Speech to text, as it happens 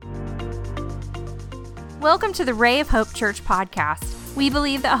Welcome to the Ray of Hope Church podcast. We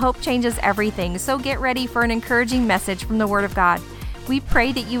believe that hope changes everything, so get ready for an encouraging message from the Word of God. We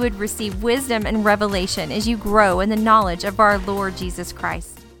pray that you would receive wisdom and revelation as you grow in the knowledge of our Lord Jesus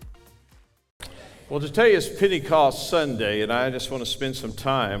Christ. Well, today is Pentecost Sunday, and I just want to spend some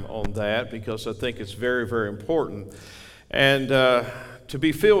time on that because I think it's very, very important. And to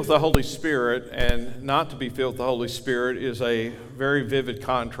be filled with the Holy Spirit and not to be filled with the Holy Spirit is a very vivid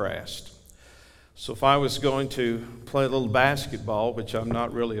contrast. So if I was going to play a little basketball, which I'm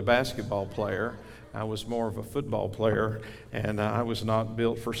not really a basketball player, I was more of a football player, and I was not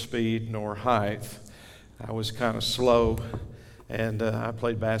built for speed nor height. I was kind of slow, and I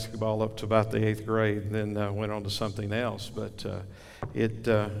played basketball up to about the 8th grade, and then went on to something else. But it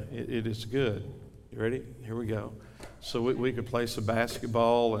is good. You ready? Here we go. So we could play some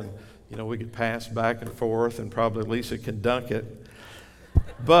basketball, and we could pass back and forth, and probably Lisa can dunk it.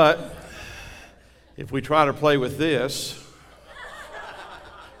 But if we try to play with this,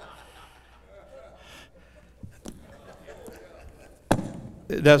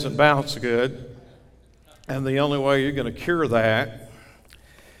 it doesn't bounce good. And the only way you're going to cure that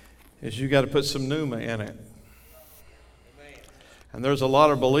is you got to put some pneuma in it. And there's a lot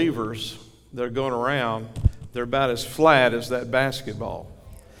of believers that are going around, they're about as flat as that basketball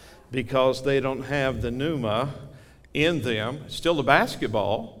because they don't have the pneuma in them. It's still a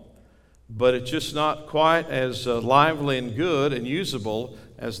basketball, but it's just not quite as lively and good and usable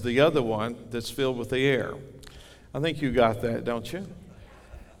as the other one that's filled with the air. I think you got that, don't you?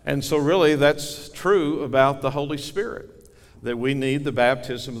 And so really that's true about the Holy Spirit, that we need the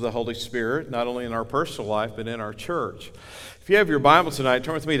baptism of the Holy Spirit, not only in our personal life, but in our church. If you have your Bible tonight,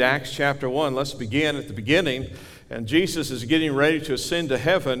 turn with me to Acts chapter 1. Let's begin at the beginning. And Jesus is getting ready to ascend to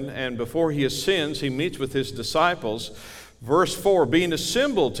heaven, and before he ascends, he meets with his disciples. Verse 4, being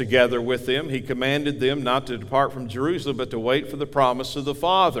assembled together with them, he commanded them not to depart from Jerusalem, but to wait for the promise of the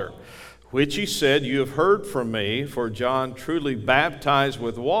Father, which he said, you have heard from me, for John truly baptized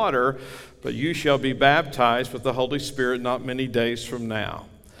with water, but you shall be baptized with the Holy Spirit not many days from now.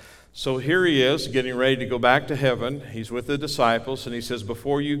 So here he is, getting ready to go back to heaven. He's with the disciples, and he says,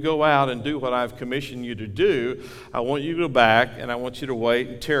 before you go out and do what I've commissioned you to do, I want you to go back, and I want you to wait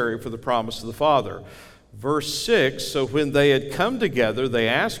and tarry for the promise of the Father. Verse 6, so when they had come together, they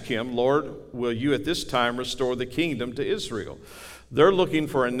asked him, Lord, will you at this time restore the kingdom to Israel? They're looking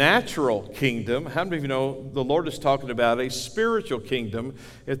for a natural kingdom. How many of you know the Lord is talking about a spiritual kingdom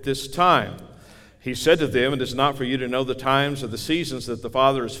at this time? He said to them, it is not for you to know the times or the seasons that the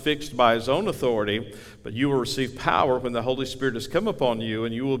Father has fixed by his own authority, but you will receive power when the Holy Spirit has come upon you,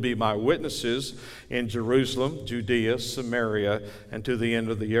 and you will be my witnesses in Jerusalem, Judea, Samaria, and to the end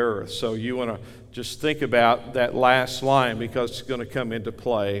of the earth. So you want to just think about that last line because it's going to come into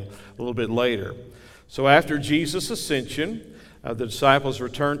play a little bit later. So after Jesus' ascension, the disciples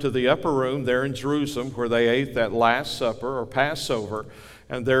returned to the upper room there in Jerusalem where they ate that Last Supper or Passover.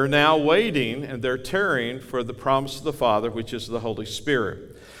 And they're now waiting and they're tarrying for the promise of the Father, which is the Holy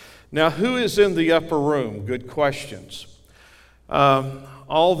Spirit. Now, who is in the upper room? Good questions.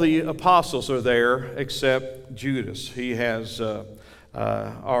 All the apostles are there except Judas. He has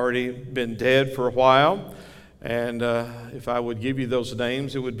already been dead for a while. And if I would give you those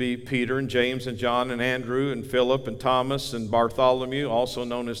names, it would be Peter and James and John and Andrew and Philip and Thomas and Bartholomew, also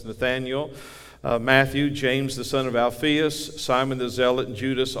known as Nathaniel. Matthew, James the son of Alphaeus, Simon the Zealot, and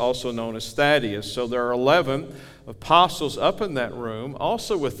Judas, also known as Thaddeus. So there are 11 apostles up in that room.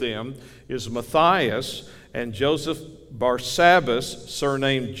 Also with them is Matthias and Joseph Barsabbas,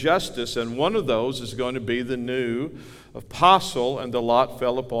 surnamed Justus, and one of those is going to be the new apostle, and the lot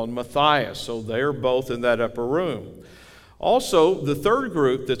fell upon Matthias. So they're both in that upper room. Also, the third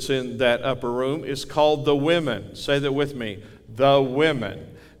group that's in that upper room is called the women. Say that with me, the women.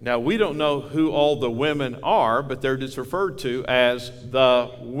 Now, we don't know who all the women are, but they're just referred to as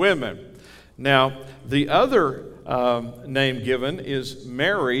the women. Now, the other name given is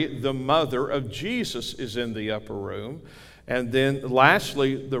Mary, the mother of Jesus, is in the upper room. And then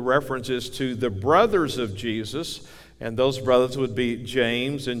lastly, the reference is to the brothers of Jesus, and those brothers would be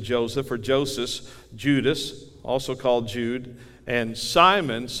James and Joseph, or Joseph, Judas, also called Jude, and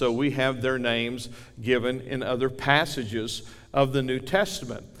Simon. So we have their names given in other passages of the New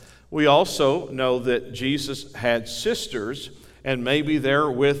Testament. We also know that Jesus had sisters, and maybe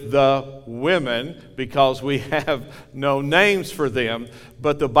they're with the women because we have no names for them.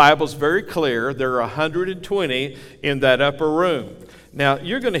 But the Bible's very clear. There are 120 in that upper room. Now,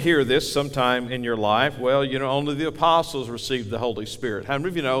 you're going to hear this sometime in your life. Well, only the apostles received the Holy Spirit. How many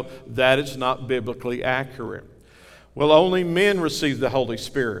of you know that is not biblically accurate? Well, only men receive the Holy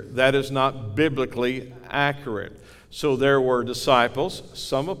Spirit. That is not biblically accurate. So there were disciples,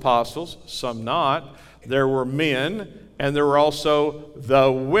 some apostles, some not. There were men, and there were also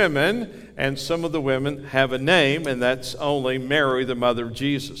the women, and some of the women have a name, and that's only Mary, the mother of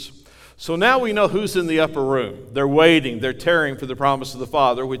Jesus. So now we know who's in the upper room. They're waiting, they're tarrying for the promise of the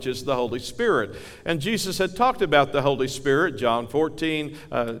Father, which is the Holy Spirit. And Jesus had talked about the Holy Spirit, John 14,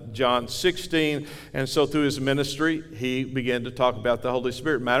 John 16, and so through his ministry, he began to talk about the Holy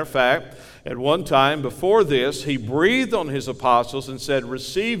Spirit. Matter of fact, at one time before this, he breathed on his apostles and said,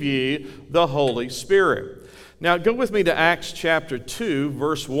 "Receive ye the Holy Spirit." Now go with me to Acts chapter 2,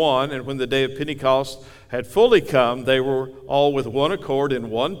 verse 1, and when the day of Pentecost had fully come, they were all with one accord in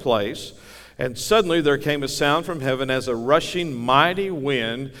one place. And suddenly there came a sound from heaven as a rushing mighty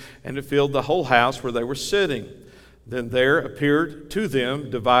wind, and it filled the whole house where they were sitting. Then there appeared to them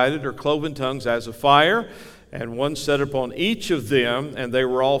divided or cloven tongues as of fire, and one sat upon each of them, and they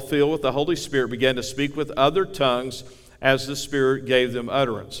were all filled with the Holy Spirit, began to speak with other tongues as the Spirit gave them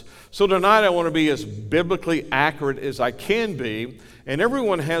utterance. So tonight I want to be as biblically accurate as I can be. And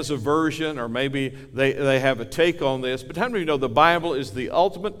everyone has a version, or maybe they have a take on this. But how many of you know the Bible is the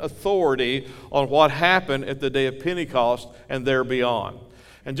ultimate authority on what happened at the day of Pentecost and there beyond?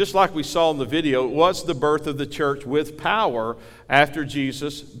 And just like we saw in the video, it was the birth of the church with power after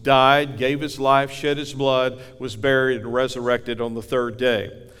Jesus died, gave his life, shed his blood, was buried, and resurrected on the third day.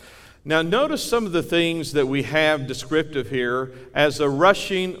 Now notice some of the things that we have descriptive here as a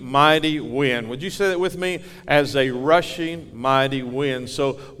rushing mighty wind. Would you say that with me? As a rushing mighty wind.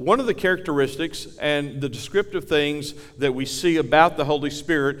 So one of the characteristics and the descriptive things that we see about the Holy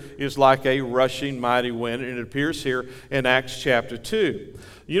Spirit is like a rushing mighty wind, and it appears here in Acts chapter 2.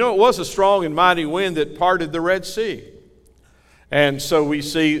 You know, it was a strong and mighty wind that parted the Red Sea. And so we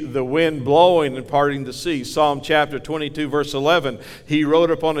see the wind blowing and parting the sea. Psalm chapter 22, verse 11, he rode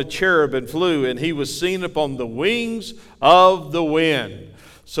upon a cherub and flew, and he was seen upon the wings of the wind.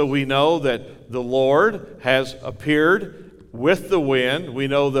 So we know that the Lord has appeared with the wind. We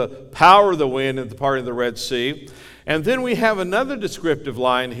know the power of the wind in the parting of the Red Sea. And then we have another descriptive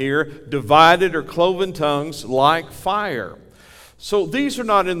line here, divided or cloven tongues like fire. So these are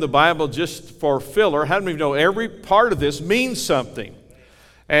not in the Bible just for filler. How many of you know every part of this means something?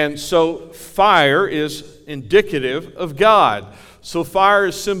 And so fire is indicative of God. So fire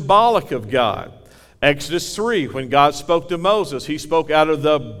is symbolic of God. Exodus 3, when God spoke to Moses, he spoke out of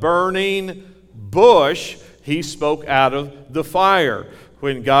the burning bush. He spoke out of the fire.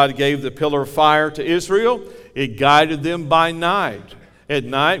 When God gave the pillar of fire to Israel, it guided them by night. At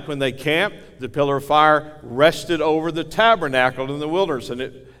night, when they camped, the pillar of fire rested over the tabernacle in the wilderness, and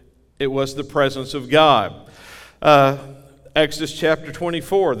it was the presence of God. Exodus chapter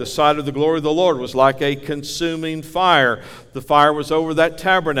 24, the sight of the glory of the Lord was like a consuming fire. The fire was over that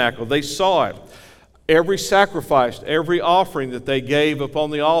tabernacle. They saw it. Every sacrifice, every offering that they gave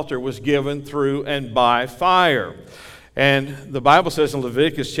upon the altar was given through and by fire. And the Bible says in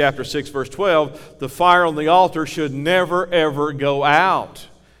Leviticus chapter 6, verse 12, the fire on the altar should never, ever go out.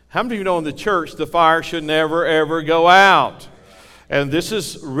 How many of you know in the church the fire should never, ever go out? And this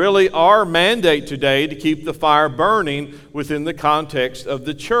is really our mandate today, to keep the fire burning within the context of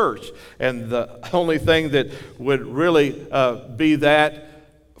the church. And the only thing that would really be that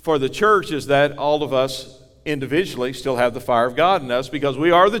for the church is that all of us individually still have the fire of God in us, because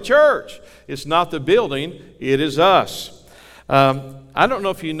we are the church. It's not the building, it is us. I don't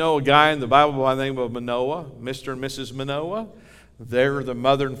know if you know a guy in the Bible by the name of Manoah, Mr. and Mrs. Manoah. They're the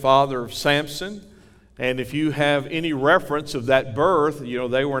mother and father of Samson. And if you have any reference of that birth, you know,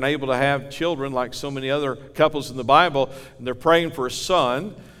 they weren't able to have children like so many other couples in the Bible, and they're praying for a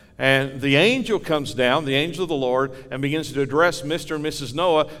son. And the angel comes down, the angel of the Lord, and begins to address Mr. and Mrs.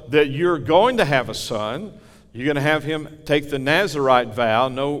 Noah that you're going to have a son. You're going to have him take the Nazirite vow,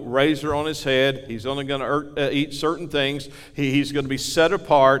 no razor on his head. He's only going to eat certain things. He's going to be set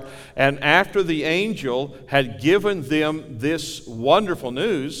apart. And after the angel had given them this wonderful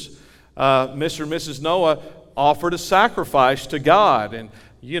news, Mr. and Mrs. Noah offered a sacrifice to God. And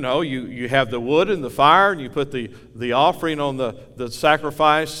you know, you have the wood and the fire, and you put the offering on the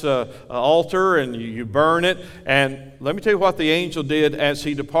sacrifice altar, and you burn it. And let me tell you what the angel did as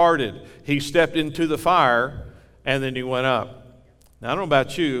he departed. He stepped into the fire, and then he went up. Now, I don't know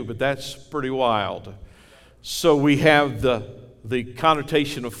about you, but that's pretty wild. So we have the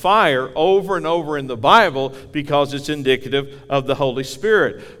connotation of fire over and over in the Bible because it's indicative of the Holy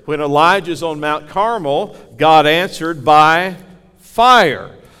Spirit. When Elijah's on Mount Carmel, God answered by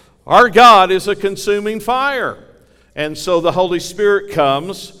fire. Our God is a consuming fire. And so the Holy Spirit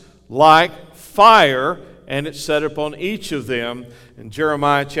comes like fire, and it set upon each of them. In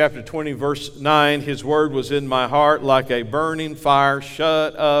Jeremiah chapter 20, verse 9, His word was in my heart like a burning fire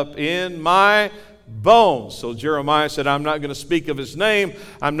shut up in my bones. So Jeremiah said, I'm not going to speak of His name.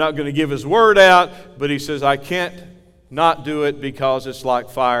 I'm not going to give His word out. But he says, I can't not do it because it's like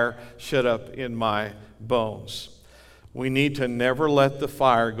fire shut up in my bones. We need to never let the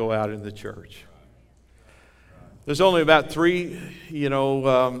fire go out in the church. There's only about 3,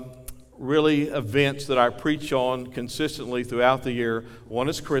 really events that I preach on consistently throughout the year. One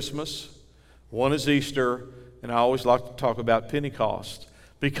is Christmas, one is Easter, and I always like to talk about Pentecost,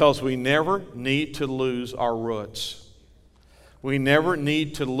 because we never need to lose our roots. We never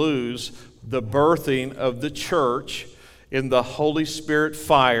need to lose the birthing of the church in the Holy Spirit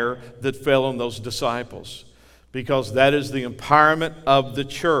fire that fell on those disciples, because that is the empowerment of the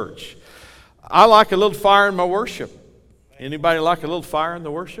church. I like a little fire in my worship. Anybody like a little fire in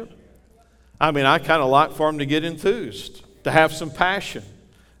the worship? I kind of like for them to get enthused, to have some passion.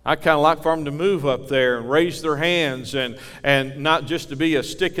 I kind of like for them to move up there and raise their hands and not just to be a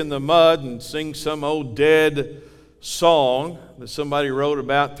stick in the mud and sing some old dead song that somebody wrote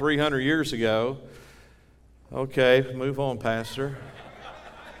about 300 years ago. Okay, move on, Pastor.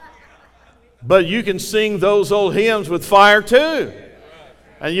 But you can sing those old hymns with fire too.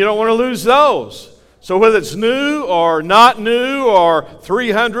 And you don't want to lose those. So whether it's new or not new or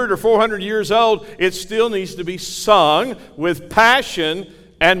 300 or 400 years old, it still needs to be sung with passion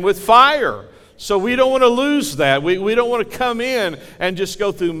and with fire. So we don't want to lose that. We don't want to come in and just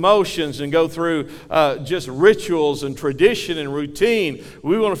go through motions and go through just rituals and tradition and routine.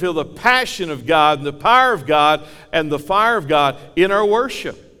 We want to feel the passion of God and the power of God and the fire of God in our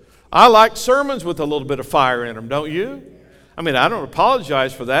worship. I like sermons with a little bit of fire in them, don't you? I don't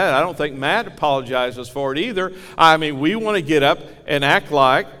apologize for that. I don't think Matt apologizes for it either. We want to get up and act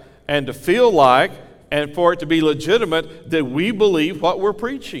like and to feel like and for it to be legitimate that we believe what we're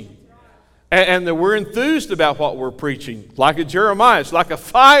preaching. And that we're enthused about what we're preaching. Like a Jeremiah, it's like a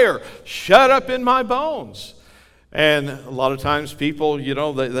fire shut up in my bones. And a lot of times people,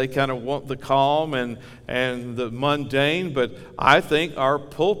 they kind of want the calm and the mundane, but I think our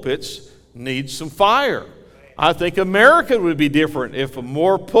pulpits need some fire. I think America would be different if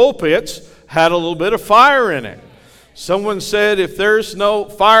more pulpits had a little bit of fire in it. Someone said if there's no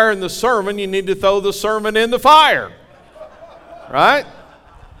fire in the sermon, you need to throw the sermon in the fire. Right?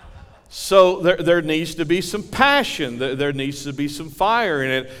 So there needs to be some passion. There needs to be some fire in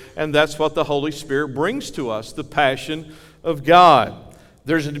it. And that's what the Holy Spirit brings to us, the passion of God.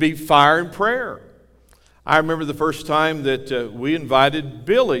 There's to be fire in prayer. I remember the first time that we invited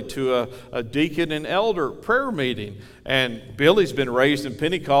Billy to a deacon and elder prayer meeting. And Billy's been raised in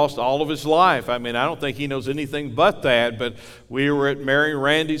Pentecost all of his life. I don't think he knows anything but that. But we were at Mary and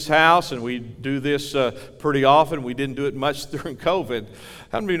Randy's house, and we do this pretty often. We didn't do it much during COVID.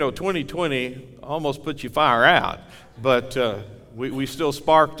 How many of you know 2020 almost put your fire out? But we still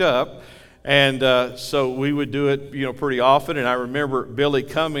sparked up. And so we would do it, pretty often. And I remember Billy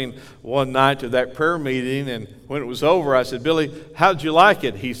coming one night to that prayer meeting, and when it was over, I said, Billy, how'd you like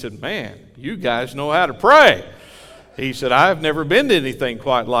it? He said, man, you guys know how to pray. He said, I've never been to anything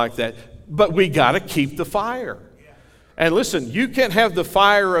quite like that. But we got to keep the fire. And listen, you can't have the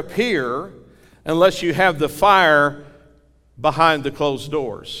fire up here unless you have the fire behind the closed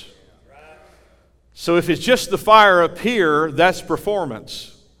doors. So if it's just the fire up here, that's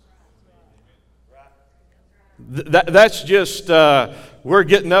performance. That's just, we're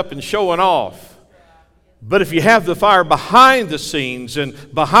getting up and showing off. But if you have the fire behind the scenes and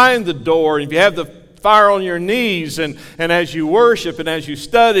behind the door, and if you have the fire on your knees, and as you worship and as you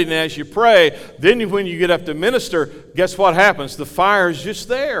study and as you pray, then when you get up to minister, guess what happens? The fire is just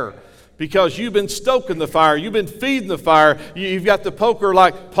there. Because you've been stoking the fire. You've been feeding the fire. You've got the poker,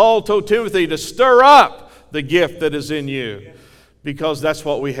 like Paul told Timothy, to stir up the gift that is in you. Because that's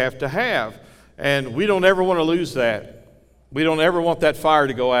what we have to have. And we don't ever want to lose that. We don't ever want that fire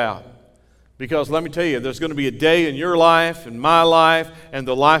to go out. Because let me tell you, there's going to be a day in your life, and my life, and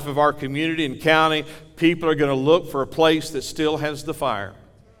the life of our community and county, people are going to look for a place that still has the fire.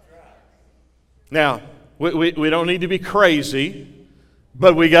 Now, we don't need to be crazy,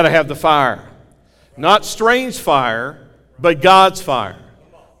 but we got to have the fire. Not strange fire, but God's fire.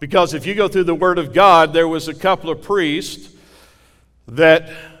 Because if you go through the Word of God, there was a couple of priests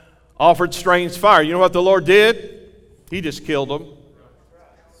that offered strange fire. You know what the Lord did? He just killed them.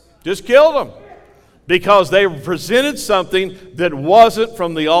 Just killed them. Because they presented something that wasn't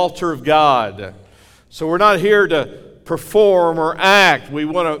from the altar of God. So we're not here to perform or act. We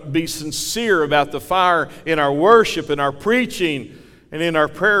want to be sincere about the fire in our worship and our preaching. and in our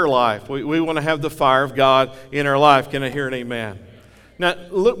prayer life. We want to have the fire of God in our life. Can I hear an amen? Now,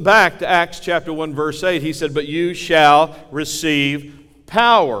 look back to Acts chapter 1, verse 8. He said, but you shall receive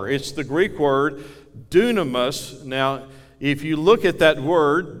power. It's the Greek word dunamis. Now, if you look at that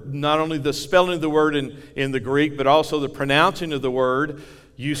word, not only the spelling of the word in the Greek, but also the pronouncing of the word,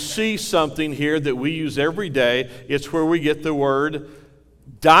 you see something here that we use every day. It's where we get the word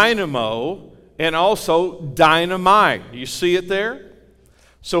dynamo and also dynamite. You see it there?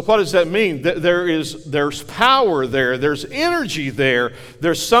 So what does that mean? There's power there. There's energy there.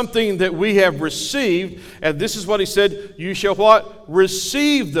 There's something that we have received. And this is what he said, you shall what?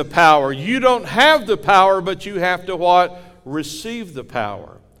 Receive the power. You don't have the power, but you have to what? Receive the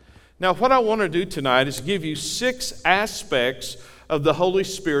power. Now what I want to do tonight is give you 6 aspects of the Holy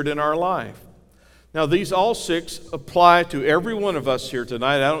Spirit in our life. Now these all 6 apply to every one of us here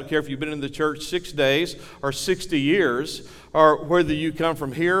tonight. I don't care if you've been in the church 6 days or 60 years, or whether you come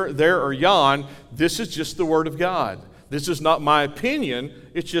from here, there, or yon. This is just the Word of God. This is not my opinion.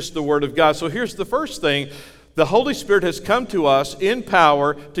 It's just the Word of God. So here's the first thing. The Holy Spirit has come to us in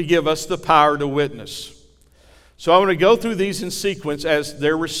power to give us the power to witness. So I want to go through these in sequence as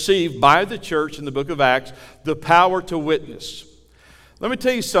they're received by the church in the book of Acts, the power to witness. Let me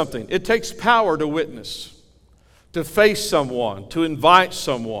tell you something. It takes power to witness, to face someone, to invite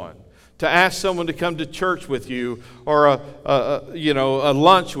someone, to ask someone to come to church with you, or a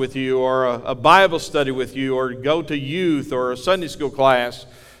lunch with you, or a Bible study with you, or go to youth or a Sunday school class.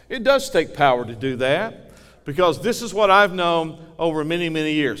 It does take power to do that, because this is what I've known over many,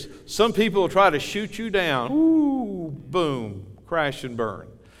 many years. Some people will try to shoot you down. Ooh, boom, crash and burn.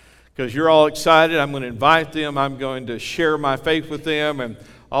 Because you're all excited, I'm going to invite them, I'm going to share my faith with them, and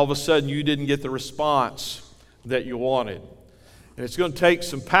all of a sudden you didn't get the response that you wanted. And it's going to take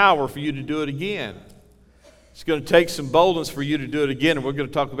some power for you to do it again. It's going to take some boldness for you to do it again, and we're going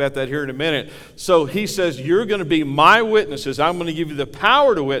to talk about that here in a minute. So he says, you're going to be my witnesses. I'm going to give you the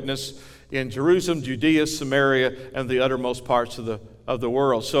power to witness in Jerusalem, Judea, Samaria, and the uttermost parts of the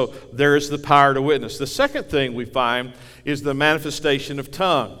world. So there is the power to witness. The second thing we find is the manifestation of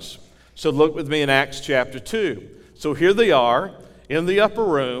tongues. So look with me in Acts chapter 2. So here they are in the upper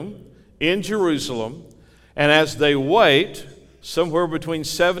room in Jerusalem, and as they wait, somewhere between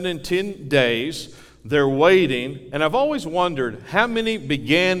 7 and 10 days, they're waiting. And I've always wondered how many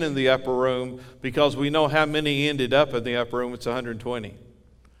began in the upper room, because we know how many ended up in the upper room. It's 120.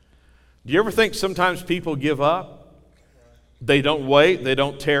 Do you ever think sometimes people give up? They don't wait, they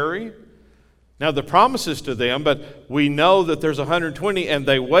don't tarry. Now the promise is to them, but we know that there's 120, and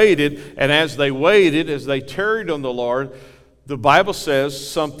they waited, and as they waited, as they tarried on the Lord, the Bible says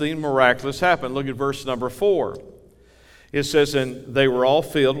something miraculous happened. Look at verse number 4. It says, and they were all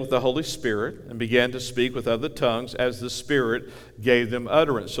filled with the Holy Spirit and began to speak with other tongues as the Spirit gave them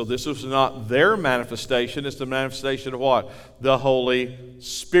utterance. So this was not their manifestation, it's the manifestation of what? The Holy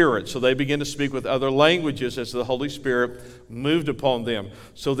Spirit. So they began to speak with other languages as the Holy Spirit moved upon them.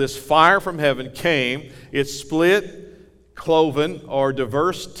 So this fire from heaven came, it split, cloven, or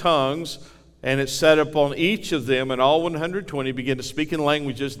diverse tongues, and it sat upon each of them, and all 120 began to speak in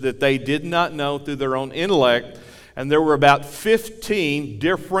languages that they did not know through their own intellect. And there were about 15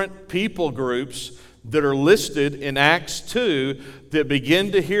 different people groups that are listed in Acts 2 that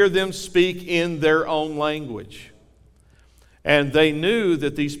begin to hear them speak in their own language. And they knew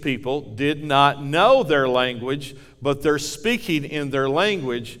that these people did not know their language, but they're speaking in their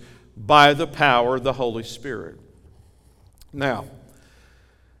language by the power of the Holy Spirit. Now,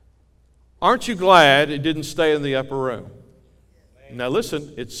 aren't you glad it didn't stay in the upper room? Now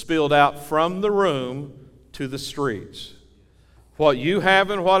listen, it spilled out from the room to the streets. What you have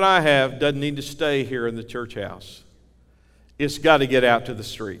and what I have doesn't need to stay here in the church house. It's got to get out to the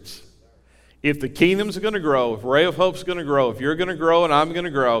streets. If the kingdom's going to grow, if Ray of Hope's going to grow, if you're going to grow and I'm going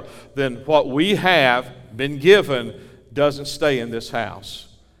to grow, then what we have been given doesn't stay in this house.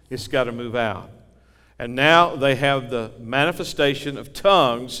 It's got to move out. And now they have the manifestation of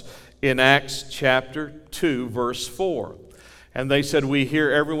tongues in Acts chapter 2, verse 4. And they said, we hear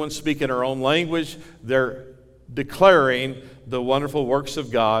everyone speak in our own language. They're declaring the wonderful works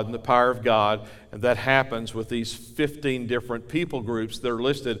of God and the power of God. And that happens with these 15 different people groups that are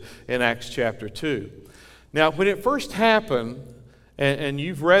listed in Acts chapter 2. Now, when it first happened, and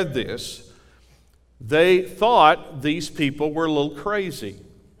you've read this, they thought these people were a little crazy.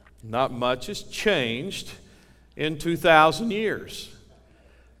 Not much has changed in 2,000 years.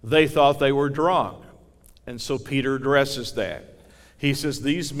 They thought they were drunk. And so Peter addresses that. He says,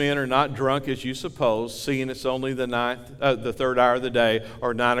 these men are not drunk as you suppose, seeing it's only the third hour of the day,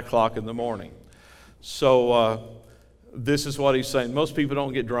 or 9 o'clock in the morning. So this is what he's saying. Most people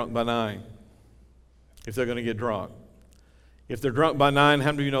don't get drunk by 9 if they're going to get drunk. If they're drunk by 9,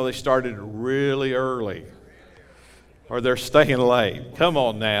 how many of you know they started really early? Or they're staying late. Come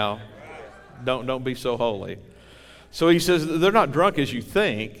on now. Don't be so holy. So he says they're not drunk as you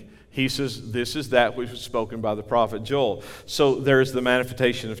think. He says this is that which was spoken by the prophet Joel. So there's the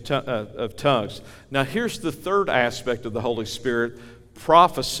manifestation of tongues. Now here's the third aspect of the Holy Spirit: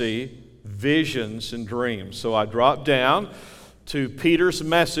 prophecy, visions, and dreams. So I drop down to Peter's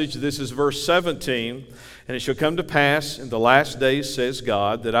message. This is verse 17. And it shall come to pass in the last days, says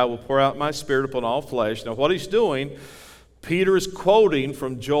God, that I will pour out my Spirit upon all flesh. Now what he's doing, Peter is quoting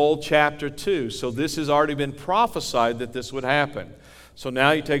from Joel chapter 2. So this has already been prophesied that this would happen. So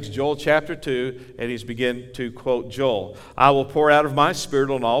now he takes Joel chapter 2 and he's beginning to quote Joel. I will pour out of my Spirit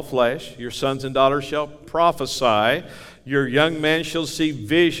on all flesh. Your sons and daughters shall prophesy. Your young men shall see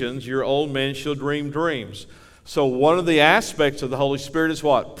visions. Your old men shall dream dreams. So one of the aspects of the Holy Spirit is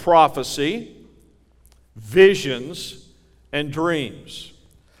what? Prophecy, visions, and dreams.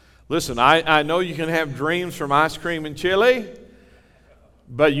 Listen, I know you can have dreams from ice cream and chili,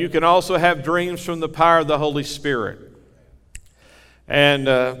 but you can also have dreams from the power of the Holy Spirit. And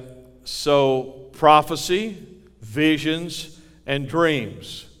so prophecy, visions, and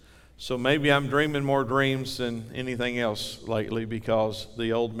dreams. So maybe I'm dreaming more dreams than anything else lately because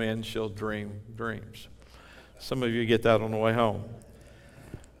the old men shall dream dreams. Some of you get that on the way home.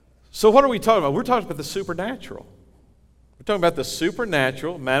 So what are we talking about? We're talking about the supernatural. We're talking about the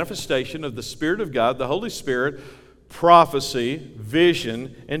supernatural manifestation of the Spirit of God, the Holy Spirit, prophecy,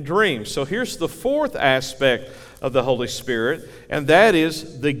 vision, and dreams. So here's the fourth aspect of the Holy Spirit, and that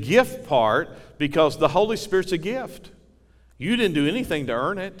is the gift part, because the Holy Spirit's a gift. You didn't do anything to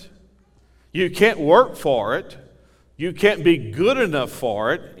earn it. You can't work for it. You can't be good enough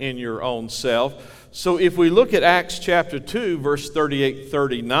for it in your own self. So if we look at Acts chapter 2, verse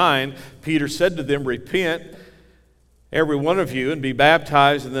 38-39, Peter said to them, repent, every one of you, and be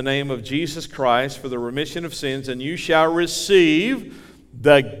baptized in the name of Jesus Christ for the remission of sins, and you shall receive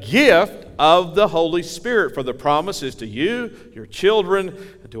the gift of the Holy Spirit. For the promise is to you, your children,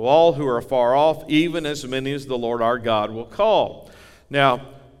 and to all who are far off, even as many as the Lord our God will call. Now,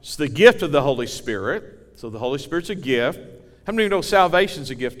 it's the gift of the Holy Spirit. So the Holy Spirit's a gift. How many of you know salvation's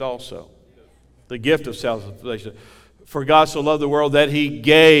a gift also? The gift of salvation. For God so loved the world that He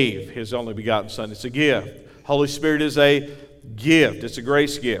gave His only begotten Son. It's a gift. Holy Spirit is a gift. It's a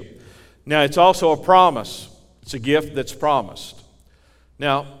grace gift. Now, it's also a promise. It's a gift that's promised.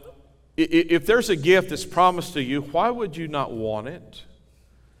 Now, if there's a gift that's promised to you, why would you not want it?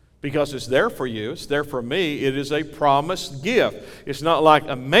 Because it's there for you. It's there for me. It is a promised gift. It's not like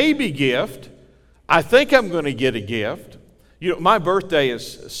a maybe gift. I think I'm going to get a gift. You know, my birthday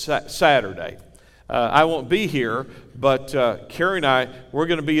is Saturday. I won't be here, but Carrie and I, we're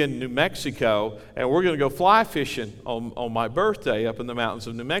going to be in New Mexico, and we're going to go fly fishing on my birthday up in the mountains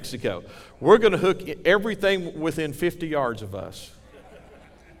of New Mexico. We're going to hook everything within 50 yards of us.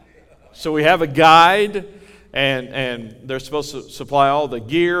 So we have a guide, and they're supposed to supply all the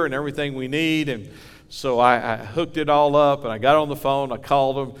gear and everything we need, and so I hooked it all up, and I got on the phone, I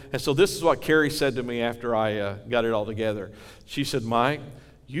called them, and so this is what Carrie said to me after I got it all together. She said, Mike,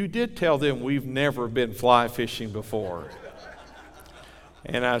 you did tell them we've never been fly fishing before.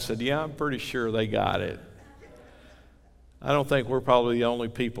 And I said, yeah, I'm pretty sure they got it. I don't think we're probably the only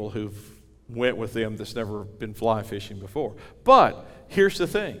people who've went with them that's never been fly fishing before. But here's the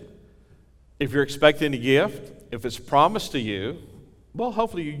thing. If you're expecting a gift, if it's promised to you, well,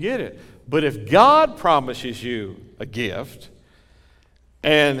 hopefully you get it. But if God promises you a gift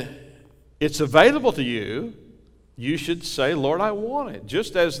and it's available to you, you should say, Lord, I want it.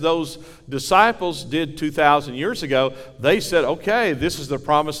 Just as those disciples did 2,000 years ago, they said, okay, this is the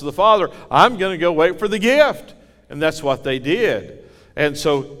promise of the Father. I'm going to go wait for the gift. And that's what they did. And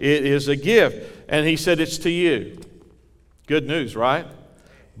so it is a gift. And He said, it's to you. Good news, right?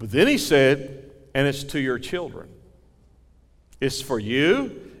 But then He said, and it's to your children. It's for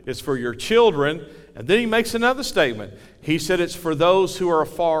you. It's for your children. And then He makes another statement. He said it's for those who are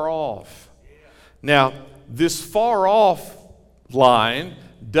far off. Now, this far off line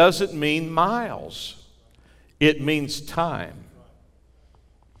doesn't mean miles. It means time.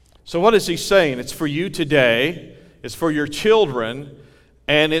 So what is He saying? It's for you today. It's for your children.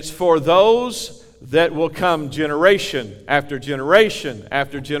 And it's for those that will come generation after generation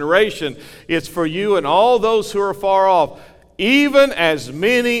after generation. It's for you and all those who are far off, even as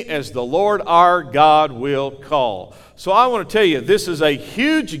many as the Lord our God will call. So I want to tell you, this is a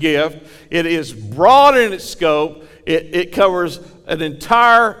huge gift. It is broad in its scope. It covers an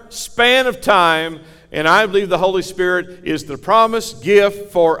entire span of time. And I believe the Holy Spirit is the promised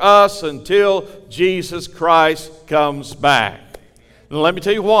gift for us until Jesus Christ comes back. And let me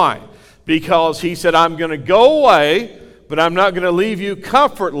tell you why. Because he said, I'm going to go away, but I'm not going to leave you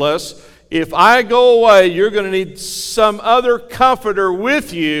comfortless. If I go away, you're going to need some other comforter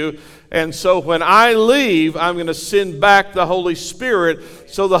with you. And so when I leave, I'm going to send back the Holy Spirit.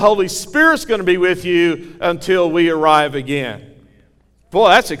 So the Holy Spirit's going to be with you until we arrive again. Boy,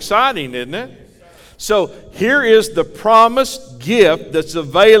 that's exciting, isn't it? So here is the promised gift that's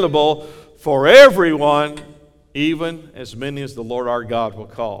available for everyone, even as many as the Lord our God will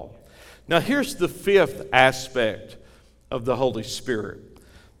call. Now here's the fifth aspect of the Holy Spirit.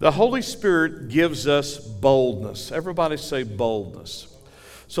 The Holy Spirit gives us boldness. Everybody say boldness.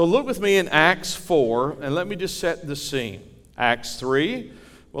 So look with me in Acts 4, and let me just set the scene. Acts 3,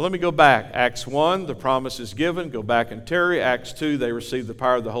 well, let me go back. Acts 1, the promise is given. Go back and tarry. Acts 2, they receive the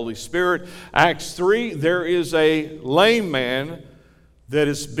power of the Holy Spirit. Acts 3, there is a lame man that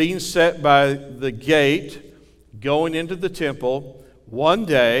is being set by the gate going into the temple. One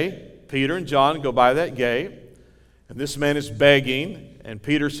day, Peter and John go by that gate, and this man is begging. And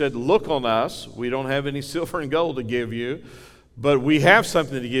Peter said, look on us. We don't have any silver and gold to give you, but we have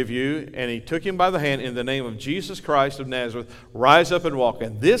something to give you. And he took him by the hand, in the name of Jesus Christ of Nazareth, rise up and walk.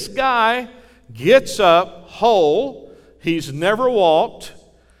 And this guy gets up whole. He's never walked.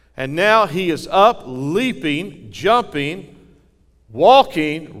 And now he is up, leaping, jumping,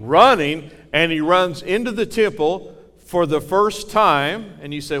 walking, running, and he runs into the temple for the first time.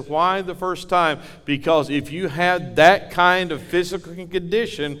 And you say, why the first time? Because if you had that kind of physical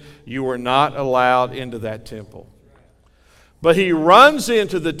condition, you were not allowed into that temple. But he runs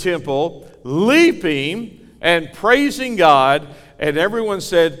into the temple, leaping and praising God, and everyone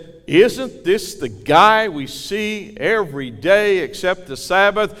said, isn't this the guy we see every day except the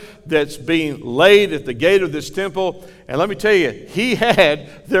Sabbath that's being laid at the gate of this temple? And let me tell you, he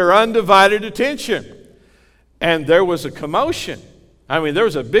had their undivided attention. And there was a commotion. I mean, there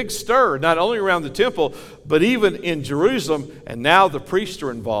was a big stir, not only around the temple, but even in Jerusalem. And now the priests are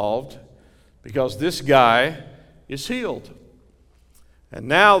involved because this guy is healed. And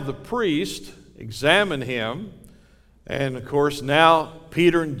now the priest examine him. And of course, now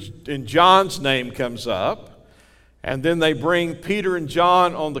Peter and John's name comes up. And then they bring Peter and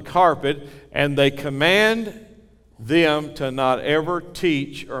John on the carpet, and they command them to not ever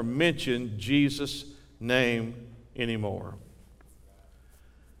teach or mention Jesus' name anymore.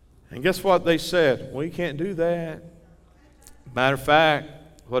 And guess what they said? We can't do that. Matter of fact,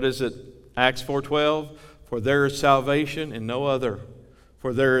 what is it? Acts 4:12, for there is salvation in no other.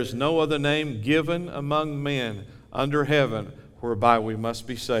 For there is no other name given among men under heaven whereby we must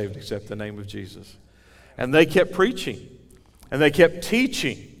be saved except the name of Jesus. And they kept preaching, and they kept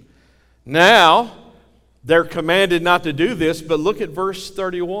teaching. Now, they're commanded not to do this, but look at verse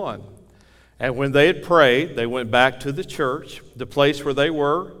 31. And when they had prayed, they went back to the church. The place where they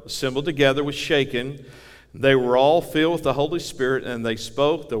were assembled together was shaken. They were all filled with the Holy Spirit, and they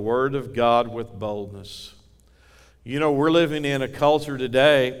spoke the word of God with boldness. You know, we're living in a culture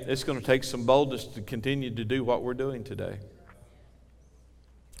today, it's going to take some boldness to continue to do what we're doing today.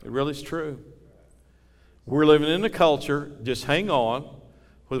 It really is true. We're living in a culture, just hang on,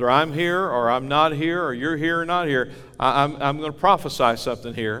 whether I'm here or I'm not here or you're here or not here, I'm going to prophesy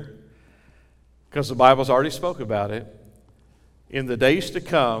something here because the Bible's already spoke about it. In the days to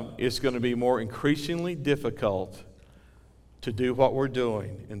come, it's going to be more increasingly difficult to do what we're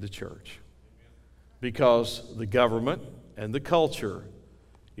doing in the church, because the government and the culture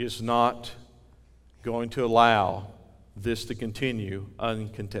is not going to allow this to continue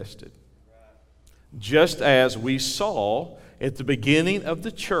uncontested. Just as we saw at the beginning of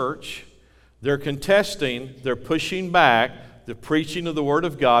the church, they're contesting, they're pushing back the preaching of the Word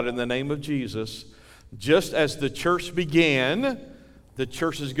of God in the name of Jesus. Just as the church began, the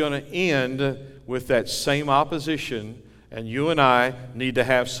church is going to end with that same opposition. And you and I need to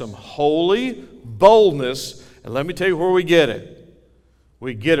have some holy boldness. And let me tell you where we get it.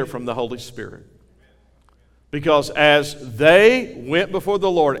 We get it from the Holy Spirit. Because as they went before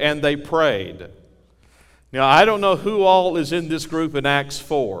the Lord and they prayed. Now, I don't know who all is in this group in Acts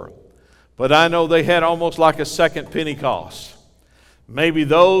 4, but I know they had almost like a second Pentecost. Maybe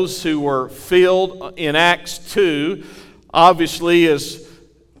those who were filled in Acts 2 obviously is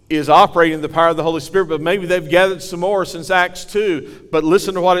operating in the power of the Holy Spirit, but maybe they've gathered some more since Acts 2. But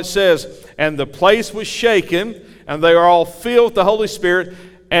listen to what it says. And the place was shaken, and they were all filled with the Holy Spirit,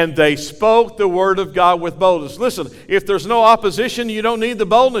 and they spoke the word of God with boldness. Listen, if there's no opposition, you don't need the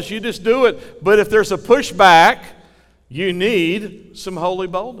boldness. You just do it. But if there's a pushback, you need some holy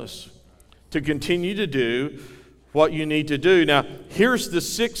boldness. to continue to do what you need to do. Now, here's the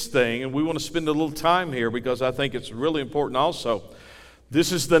sixth thing, and we want to spend a little time here because I think it's really important also.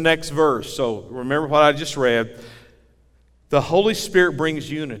 This is the next verse. So remember what I just read. The Holy Spirit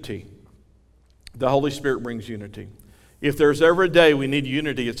brings unity. The Holy Spirit brings unity. If there's ever a day we need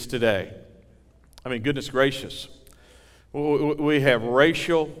unity, it's today. I mean, goodness gracious. We have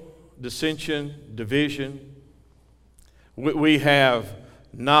racial dissension, division. We have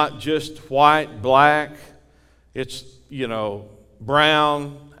not just white, black. It's,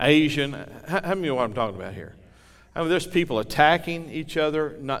 brown, Asian. How many know what I'm talking about here? I mean, there's people attacking each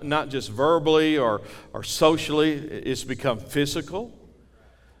other, not just verbally or socially. It's become physical.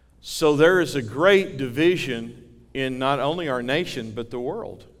 So there is a great division in not only our nation, but the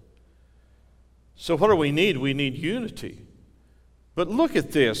world. So what do we need? We need unity. But look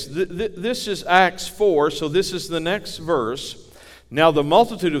at this. This is Acts 4, so this is the next verse. Now the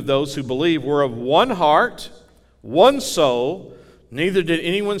multitude of those who believed were of one heart, one soul. Neither did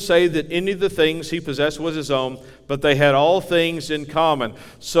anyone say that any of the things he possessed was his own, but they had all things in common.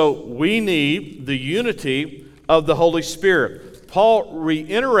 So we need the unity of the Holy Spirit. Paul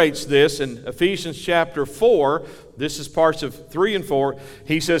reiterates this in Ephesians chapter 4. This is parts of 3 and 4.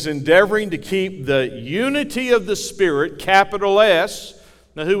 He says, endeavoring to keep the unity of the Spirit, capital S.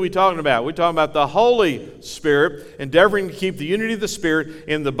 Now, who are we talking about? We're talking about the Holy Spirit, endeavoring to keep the unity of the Spirit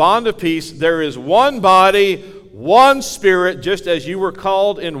in the bond of peace. There is one body, one Spirit, just as you were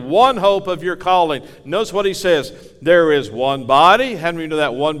called in one hope of your calling. Notice what he says. There is one body. How many know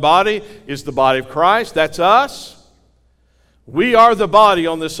that one body is the body of Christ? That's us. We are the body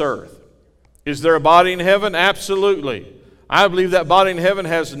on this earth. Is there a body in heaven? Absolutely. I believe that body in heaven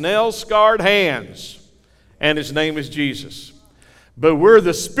has nail-scarred hands, and his name is Jesus. But we're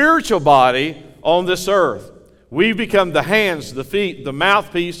the spiritual body on this earth. We become the hands, the feet, the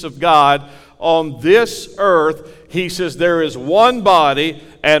mouthpiece of God on this earth. He says there is one body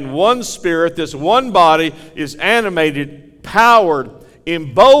and one Spirit. This one body is animated, powered,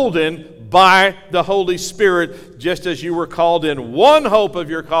 emboldened by the Holy Spirit, just as you were called in one hope of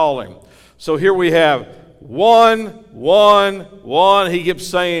your calling. So here we have one. He keeps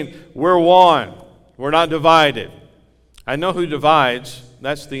saying, we're one. We're not divided. I know who divides.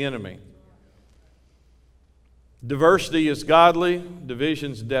 That's the enemy. Diversity is godly.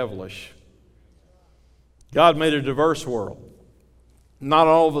 Division's devilish. God made a diverse world. Not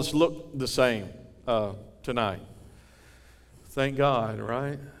all of us look the same tonight. Thank God,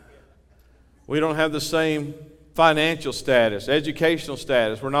 right? We don't have the same financial status, educational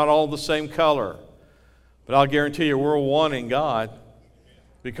status. We're not all the same color. But I'll guarantee you we're one in God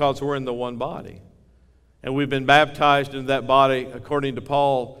because we're in the one body. And we've been baptized into that body, according to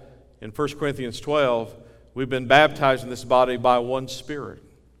Paul in 1 Corinthians 12. We've been baptized in this body by one Spirit,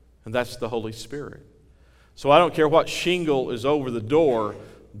 and that's the Holy Spirit. So I don't care what shingle is over the door,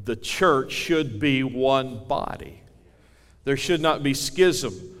 the church should be one body. There should not be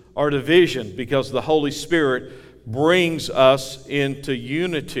schism or division because the Holy Spirit brings us into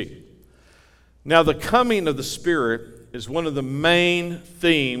unity. Now, the coming of the Spirit is one of the main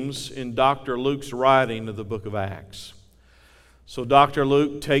themes in Dr. Luke's writing of the book of Acts. So Dr.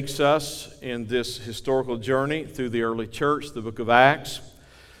 Luke takes us in this historical journey through the early church, the book of Acts.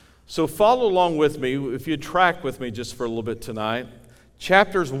 So follow along with me, if you'd track with me just for a little bit tonight.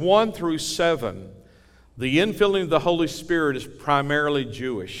 Chapters 1 through 7, the infilling of the Holy Spirit is primarily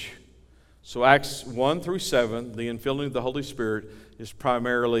Jewish. So Acts 1 through 7, the infilling of the Holy Spirit is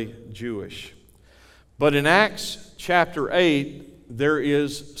primarily Jewish. But in Acts chapter 8, there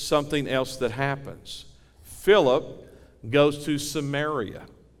is something else that happens. Philip goes to Samaria.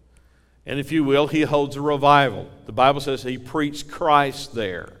 And if you will, he holds a revival. The Bible says he preached Christ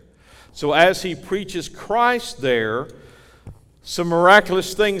there. So as he preaches Christ there, some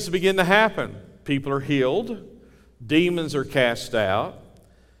miraculous things begin to happen. People are healed. Demons are cast out.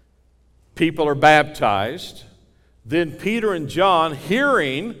 People are baptized. Then Peter and John,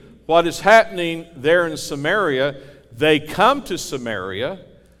 hearing what is happening there in Samaria, they come to Samaria,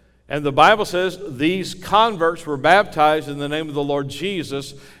 and the Bible says these converts were baptized in the name of the Lord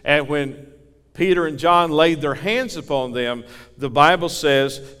Jesus, and when Peter and John laid their hands upon them, the Bible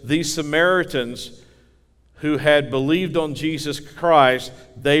says these Samaritans who had believed on Jesus Christ,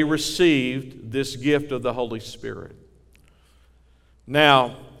 they received this gift of the Holy Spirit.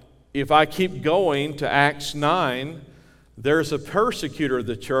 Now, if I keep going to Acts 9, there's a persecutor of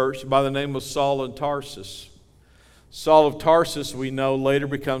the church by the name of Saul of Tarsus. Saul of Tarsus, we know, later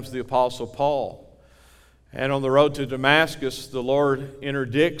becomes the Apostle Paul. And on the road to Damascus, the Lord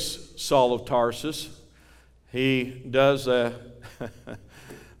interdicts Saul of Tarsus. He does a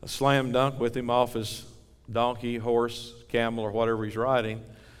a slam dunk with him off his donkey, horse, camel, or whatever he's riding.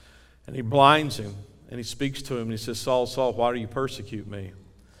 And he blinds him, and he speaks to him, and he says, Saul, Saul, why do you persecute me?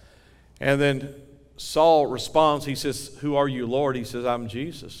 And then Saul responds, he says, who are you, Lord? He says, I'm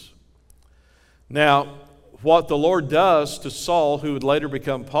Jesus. Now, what the Lord does to Saul, who would later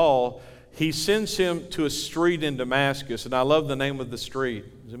become Paul, he sends him to a street in Damascus, and I love the name of the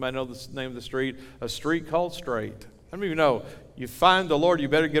street. Does anybody know the name of the street? A street called Straight. How many of you know, you find the Lord, you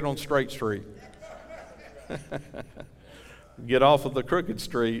better get on Straight Street. Get off of the crooked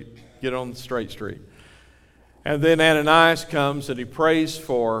street, get on the straight street. And then Ananias comes and he prays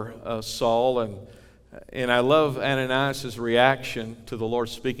for Saul, and I love Ananias' reaction to the Lord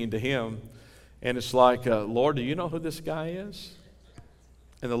speaking to him. And it's like, Lord, do you know who this guy is?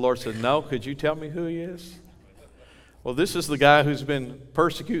 And the Lord said, no, could you tell me who he is? Well, this is the guy who's been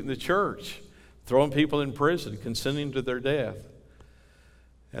persecuting the church, throwing people in prison, consenting to their death.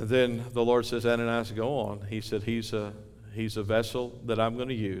 And then the Lord says, Ananias, go on. He said, he's a vessel that I'm going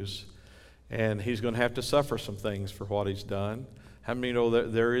to use, and he's going to have to suffer some things for what he's done. How many know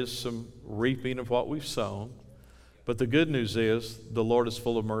that there is some reaping of what we've sown? But the good news is the Lord is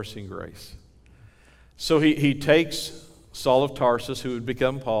full of mercy and grace. So he takes Saul of Tarsus, who would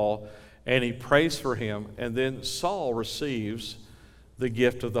become Paul, and he prays for him, and then Saul receives the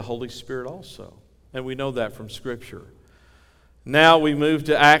gift of the Holy Spirit also. And we know that from Scripture. Now we move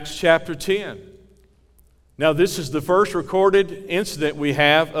to Acts chapter 10. Now this is the first recorded incident we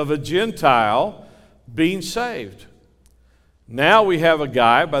have of a Gentile being saved. Now we have a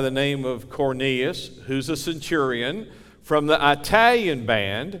guy by the name of Cornelius, who's a centurion from the Italian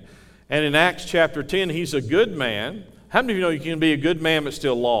band. And in Acts chapter 10, he's a good man. How many of you know you can be a good man but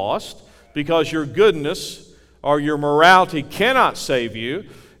still lost? Because your goodness or your morality cannot save you.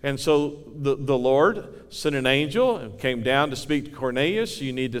 And so the Lord sent an angel and came down to speak to Cornelius.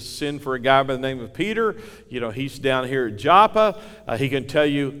 You need to send for a guy by the name of Peter. You know, he's down here at Joppa. He can tell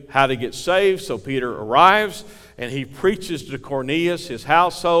you how to get saved. So Peter arrives and he preaches to Cornelius, his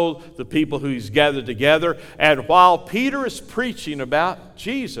household, the people who he's gathered together. And while Peter is preaching about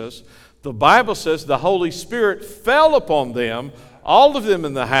Jesus, the Bible says the Holy Spirit fell upon them, all of them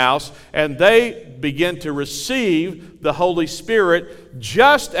in the house, and they began to receive the Holy Spirit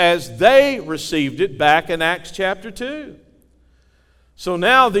just as they received it back in Acts chapter 2. So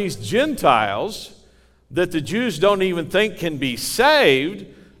now these Gentiles that the Jews don't even think can be saved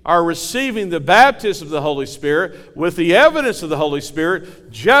are receiving the baptism of the Holy Spirit with the evidence of the Holy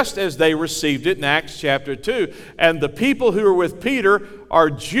Spirit just as they received it in Acts chapter 2. And the people who are with Peter are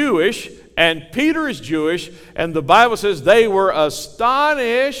Jewish, and Peter is Jewish, and the Bible says they were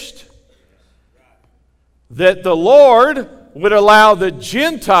astonished that the Lord would allow the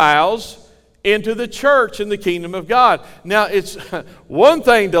Gentiles into the church in the kingdom of God. Now, it's one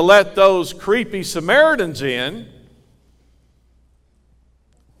thing to let those creepy Samaritans in.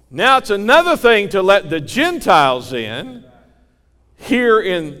 Now it's another thing to let the Gentiles in here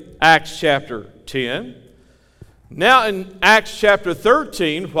in Acts chapter 10. Now in Acts chapter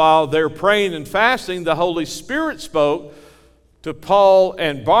 13, while they're praying and fasting, the Holy Spirit spoke to Paul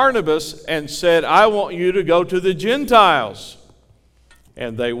and Barnabas and said, I want you to go to the Gentiles.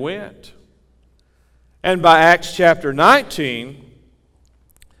 And they went. And by Acts chapter 19,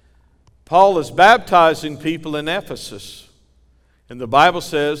 Paul is baptizing people in Ephesus. And the Bible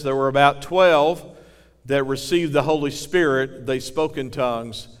says there were about 12 that received the Holy Spirit. They spoke in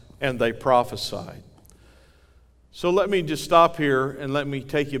tongues and they prophesied. So let me just stop here and let me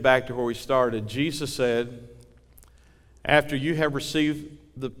take you back to where we started. Jesus said, after you have received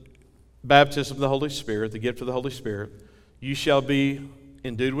the baptism of the Holy Spirit, the gift of the Holy Spirit, you shall be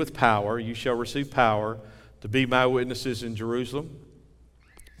endued with power. You shall receive power to be my witnesses in Jerusalem,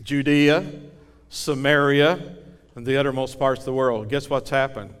 Judea, Samaria, and the uttermost parts of the world. Guess what's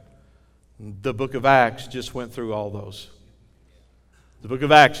happened? The book of Acts just went through all those. The book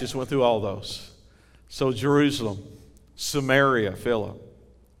of Acts just went through all those. So Jerusalem, Samaria, Philip.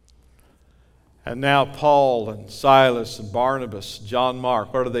 And now Paul and Silas and Barnabas, John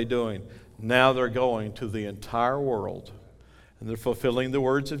Mark, what are they doing? Now they're going to the entire world. And they're fulfilling the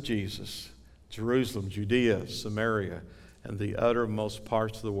words of Jesus. Jerusalem, Judea, Samaria, and the uttermost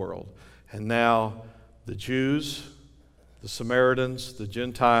parts of the world. And now the Jews, the Samaritans, the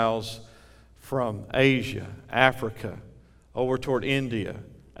Gentiles from Asia, Africa, over toward India,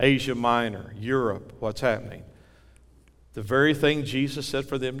 Asia Minor, Europe, what's happening? The very thing Jesus said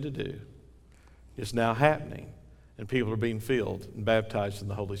for them to do is now happening, and people are being filled and baptized in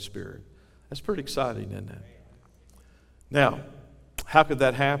the Holy Spirit. That's pretty exciting, isn't it? Now, how could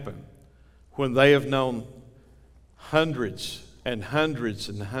that happen when they have known hundreds, and hundreds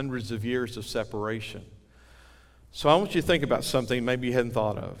of years of separation. So I want you to think about something maybe you hadn't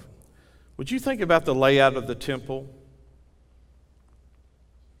thought of. Would you think about the layout of the temple?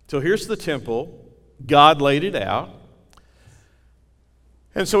 So here's the temple. God laid it out.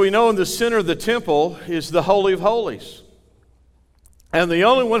 And so we know in the center of the temple is the Holy of Holies. And the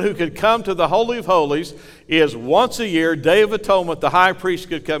only one who could come to the Holy of Holies is once a year, Day of Atonement, the high priest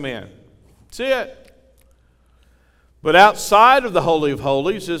could come in. That's it. But outside of the Holy of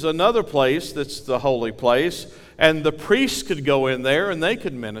Holies is another place that's the holy place, and the priests could go in there and they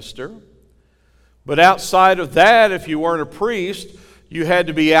could minister. But outside of that, if you weren't a priest, you had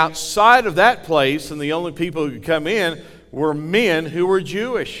to be outside of that place, and the only people who could come in were men who were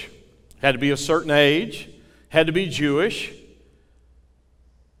Jewish. Had to be a certain age, had to be Jewish.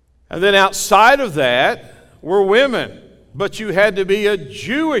 And then outside of that were women, but you had to be a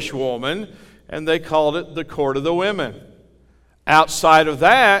Jewish woman, and they called it the court of the women. Outside of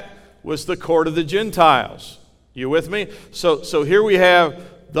that was the court of the Gentiles. You with me? So here we have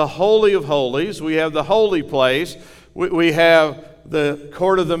the Holy of Holies. We have the holy place. We have the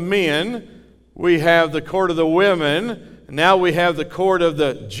court of the men. We have the court of the women. Now we have the court of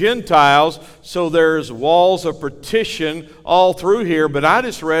the Gentiles. So there's walls of partition all through here. But I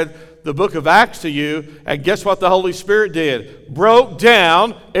just read the book of Acts to you, and guess what the Holy Spirit did? Broke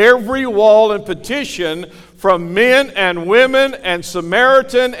down every wall and partition from men and women and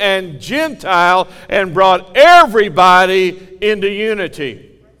Samaritan and Gentile, and brought everybody into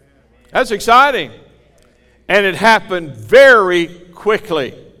unity. That's exciting. And it happened very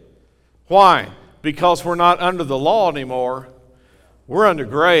quickly. Why? Because we're not under the law anymore. We're under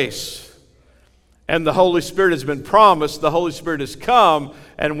grace. And the Holy Spirit has been promised. The Holy Spirit has come,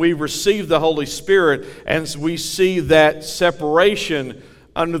 and we've received the Holy Spirit. And we see that separation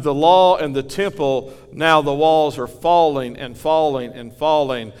under the law and the temple. Now the walls are falling and falling and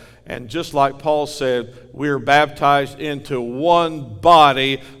falling. And just like Paul said, we are baptized into one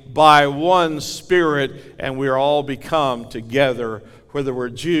body by one Spirit, and we are all become together, whether we're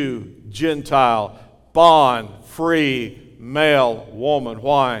Jew, Gentile, bond, free, male, woman.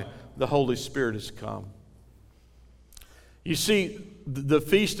 Why? The Holy Spirit has come. You see, the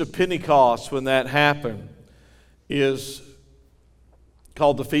Feast of Pentecost, when that happened, is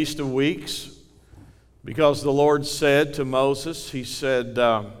called the Feast of Weeks, because the Lord said to Moses, He said,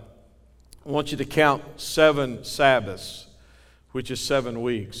 I want you to count 7 Sabbaths, which is 7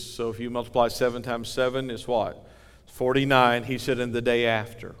 weeks. So if you multiply 7 times 7 is what? 49. He said, and the day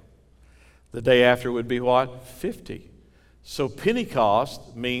after. The day after would be what? 50. So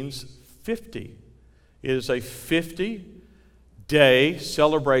Pentecost means 50. It is a 50-day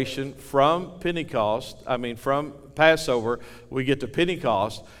celebration from from Passover. We get to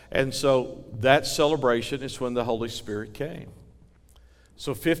Pentecost, and so that celebration is when the Holy Spirit came.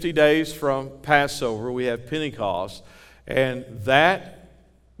 So 50 days from Passover, we have Pentecost, and that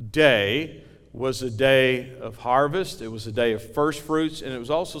day was a day of harvest. It was a day of first fruits, and it was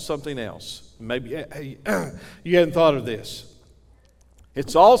also something else. Maybe you hadn't thought of this.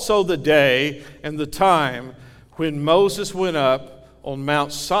 It's also the day and the time when Moses went up on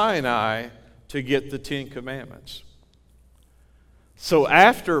Mount Sinai to get the 10 Commandments. So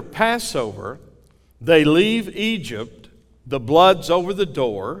after Passover, they leave Egypt. The blood's over the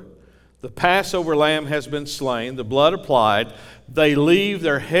door. The Passover lamb has been slain. The blood applied. They leave.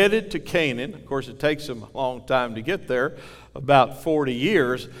 They're headed to Canaan. Of course, it takes them a long time to get there, about 40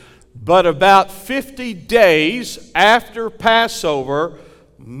 years. But about 50 days after Passover,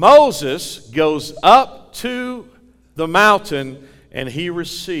 Moses goes up to the mountain and he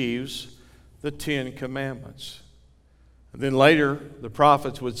receives the 10 Commandments. And then later, the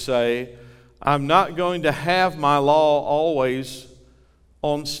prophets would say, I'm not going to have my law always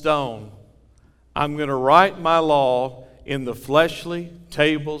on stone. I'm going to write my law in the fleshly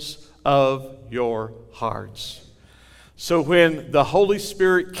tables of your hearts. So when the Holy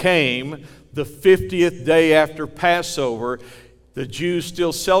Spirit came, the 50th day after Passover, the Jews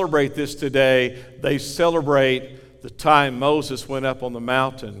still celebrate this today. They celebrate the time Moses went up on the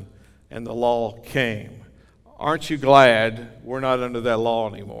mountain and the law came. Aren't you glad we're not under that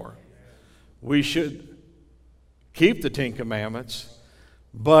law anymore? We should keep the 10 Commandments,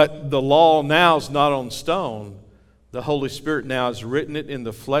 but the law now is not on stone. The Holy Spirit now has written it in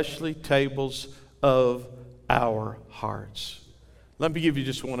the fleshly tables of our hearts. Let me give you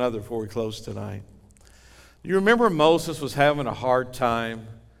just one other before we close tonight. You remember Moses was having a hard time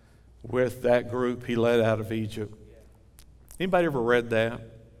with that group he led out of Egypt? Anybody ever read that?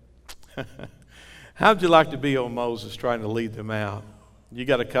 How'd you like to be on Moses trying to lead them out? You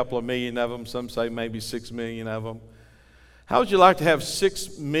got a couple of million of them. Some say maybe 6 million of them. How would you like to have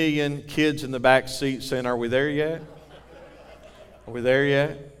 6 million kids in the back seat saying, are we there yet? Are we there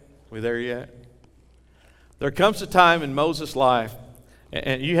yet? Are we there yet? There comes a time in Moses' life,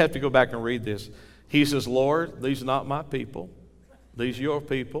 and you have to go back and read this. He says, Lord, these are not my people. These are your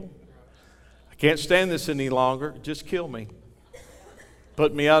people. I can't stand this any longer. Just kill me.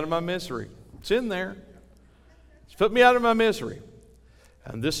 Put me out of my misery. It's in there. Just put me out of my misery.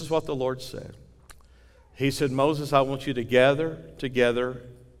 And this is what the Lord said. He said, Moses, I want you to gather together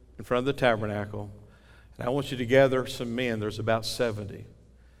in front of the tabernacle, and I want you to gather some men. There's about 70.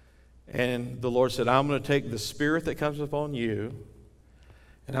 And the Lord said, I'm going to take the spirit that comes upon you,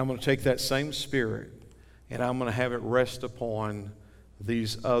 and I'm going to take that same spirit, and I'm going to have it rest upon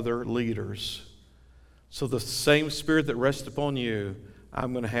these other leaders. So the same spirit that rests upon you,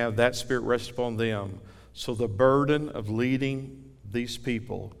 I'm going to have that spirit rest upon them. So the burden of leading these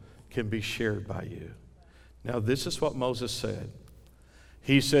people can be shared by you. Now, this is what Moses said.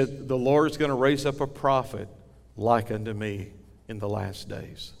 He said, the Lord is going to raise up a prophet like unto me in the last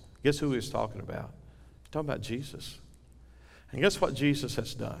days. Guess who he was talking about? He's talking about Jesus. And guess what Jesus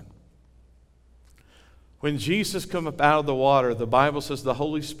has done? When Jesus came up out of the water, the Bible says the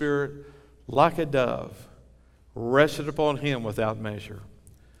Holy Spirit, like a dove, rested upon him without measure.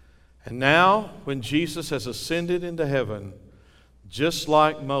 And now, when Jesus has ascended into heaven, just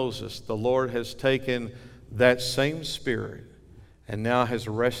like Moses, the Lord has taken that same Spirit and now has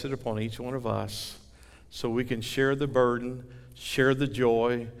rested upon each one of us so we can share the burden, share the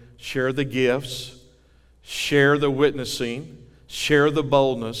joy, share the gifts, share the witnessing, share the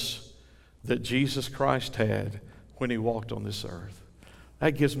boldness that Jesus Christ had when he walked on this earth.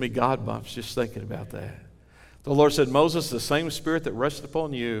 That gives me God bumps just thinking about that. The Lord said, Moses, the same Spirit that rested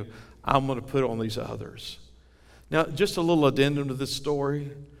upon you, I'm going to put on these others. Now, just a little addendum to this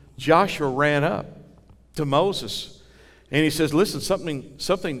story. Joshua ran up to Moses, and he says, listen,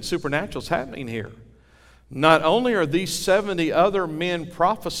 something supernatural is happening here. Not only are these 70 other men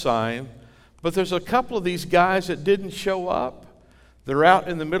prophesying, but there's a couple of these guys that didn't show up. They're out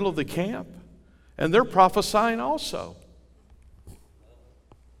in the middle of the camp, and they're prophesying also.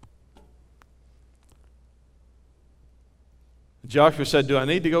 Joshua said, do I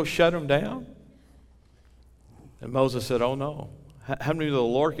need to go shut them down? And Moses said, oh no. How many of the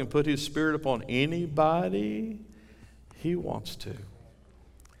Lord can put his Spirit upon anybody he wants to?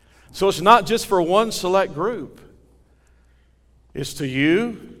 So it's not just for one select group. It's to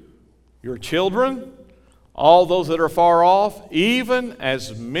you, your children, all those that are far off, even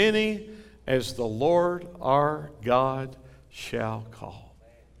as many as the Lord our God shall call.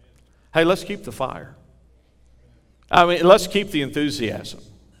 Hey, let's keep the fire. Let's keep the enthusiasm.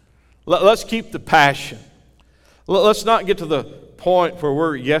 Let's keep the passion. Let's not get to the point where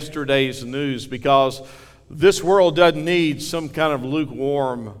we're yesterday's news, because this world doesn't need some kind of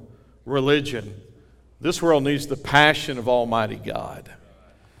lukewarm religion. This world needs the passion of Almighty God.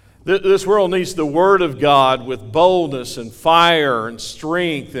 This world needs the Word of God with boldness and fire and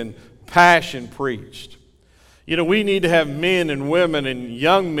strength and passion preached. You know, we need to have men and women and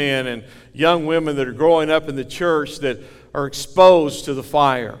young men and young women that are growing up in the church that are exposed to the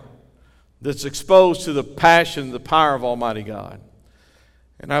fire, that's exposed to the passion, the power of Almighty God.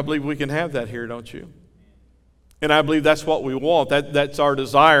 And I believe we can have that here, don't you? And I believe that's what we want. That's our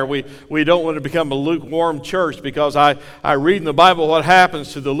desire. We don't want to become a lukewarm church, because I read in the Bible what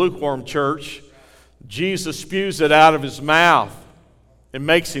happens to the lukewarm church. Jesus spews it out of his mouth. It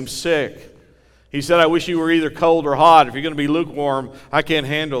makes him sick. He said, I wish you were either cold or hot. If you're going to be lukewarm, I can't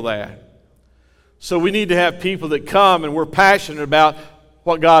handle that. So we need to have people that come and we're passionate about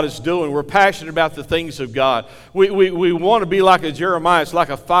what God is doing. We're passionate about the things of God. We want to be like a Jeremiah. It's like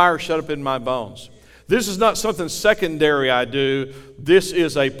a fire shut up in my bones. This is not something secondary I do. This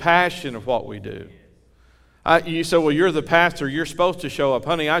is a passion of what we do. You say, well, you're the pastor. You're supposed to show up.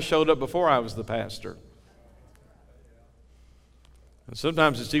 Honey, I showed up before I was the pastor. And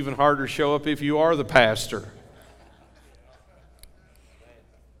sometimes it's even harder to show up if you are the pastor.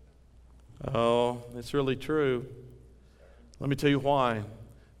 Oh, it's really true. Let me tell you why.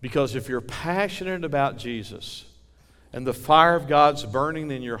 Because if you're passionate about Jesus and the fire of God's burning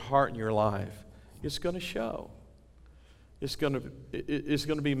in your heart and your life, it's going to show. It's going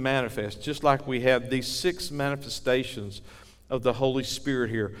to be manifest, just like we have these 6 manifestations of the Holy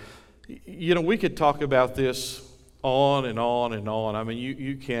Spirit here. You know, we could talk about this on and on and on. I mean,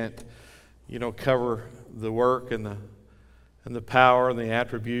 you can't, cover the work and the power and the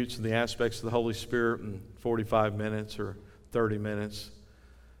attributes and the aspects of the Holy Spirit in 45 minutes or 30 minutes,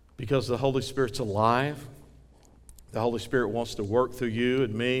 because the Holy Spirit's alive. The Holy Spirit wants to work through you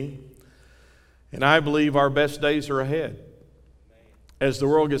and me. And I believe our best days are ahead. As the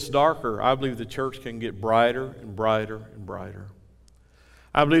world gets darker, I believe the church can get brighter and brighter and brighter.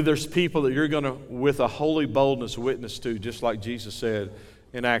 I believe there's people that you're going to, with a holy boldness, witness to, just like Jesus said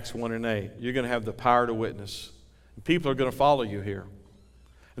in Acts 1 and 8. You're going to have the power to witness. And people are going to follow you here.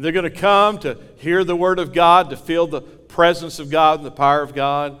 And they're going to come to hear the Word of God, to feel the presence of God and the power of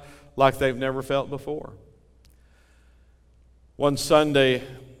God like they've never felt before. One Sunday,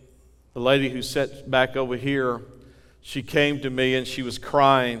 the lady who sat back over here, she came to me and she was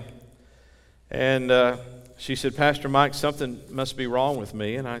crying. And she said, Pastor Mike, something must be wrong with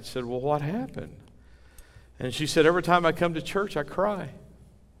me. And I said, well, what happened? And she said, every time I come to church, I cry.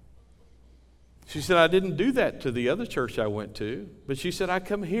 She said, I didn't do that to the other church I went to. But she said, I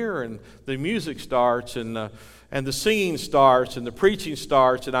come here and the music starts and the singing starts and the preaching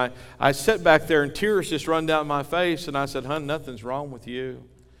starts. And I sat back there and tears just run down my face. And I said, hon, nothing's wrong with you.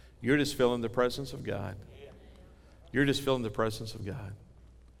 You're just feeling the presence of God. You're just feeling the presence of God.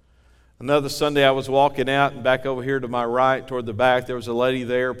 Another Sunday I was walking out, and back over here to my right toward the back, there was a lady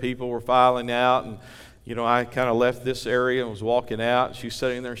there. People were filing out. And, I kind of left this area and was walking out. She was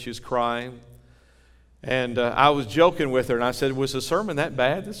sitting there and she was crying. And I was joking with her, and I said, was the sermon that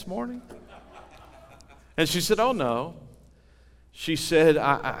bad this morning? And she said, oh, no. She said,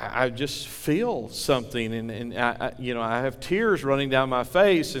 I just feel something, and I have tears running down my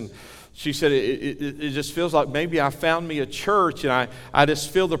face. And she said, it just feels like maybe I found me a church, and I just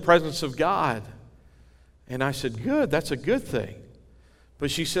feel the presence of God. And I said, good, that's a good thing. But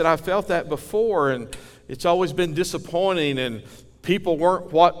she said, I felt that before, and it's always been disappointing, and people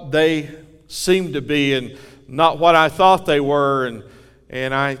weren't what they seemed to be and not what I thought they were.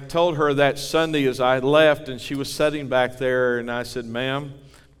 And I told her that Sunday as I left, and she was sitting back there, and I said, ma'am,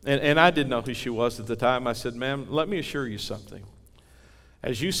 and I didn't know who she was at the time. I said, ma'am, let me assure you something.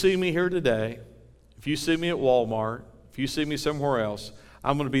 As you see me here today, if you see me at Walmart, if you see me somewhere else,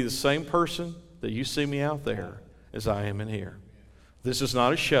 I'm going to be the same person that you see me out there as I am in here. This is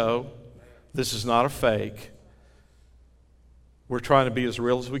not a show. This is not a fake. We're trying to be as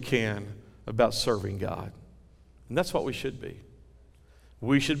real as we can about serving God. And that's what we should be.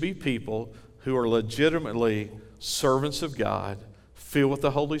 We should be people who are legitimately servants of God, filled with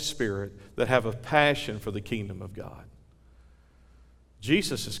the Holy Spirit, that have a passion for the kingdom of God.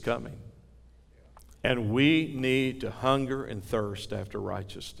 Jesus is coming, and we need to hunger and thirst after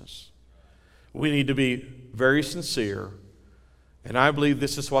righteousness. We need to be very sincere, and I believe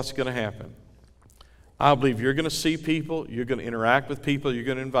this is what's going to happen. I believe you're going to see people, you're going to interact with people, you're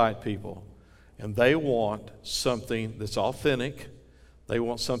going to invite people, and they want something that's authentic. They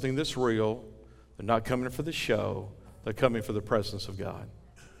want something that's real. They're not coming for the show. They're coming for the presence of God.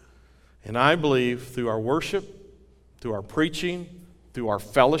 And I believe through our worship, through our preaching, through our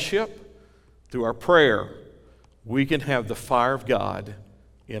fellowship, through our prayer, we can have the fire of God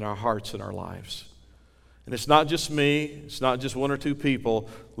in our hearts and our lives. And it's not just me. It's not just one or two people.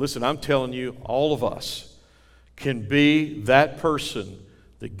 Listen, I'm telling you, all of us can be that person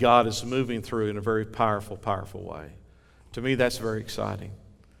that God is moving through in a very powerful, powerful way. To me, that's very exciting.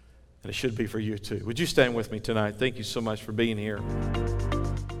 And it should be for you too. Would you stand with me tonight? Thank you so much for being here.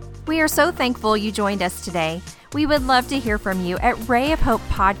 We are so thankful you joined us today. We would love to hear from you at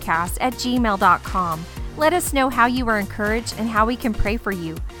rayofhopepodcast@gmail.com. Let us know how you were encouraged and how we can pray for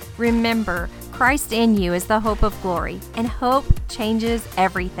you. Remember, Christ in you is the hope of glory, and hope changes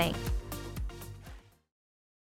everything.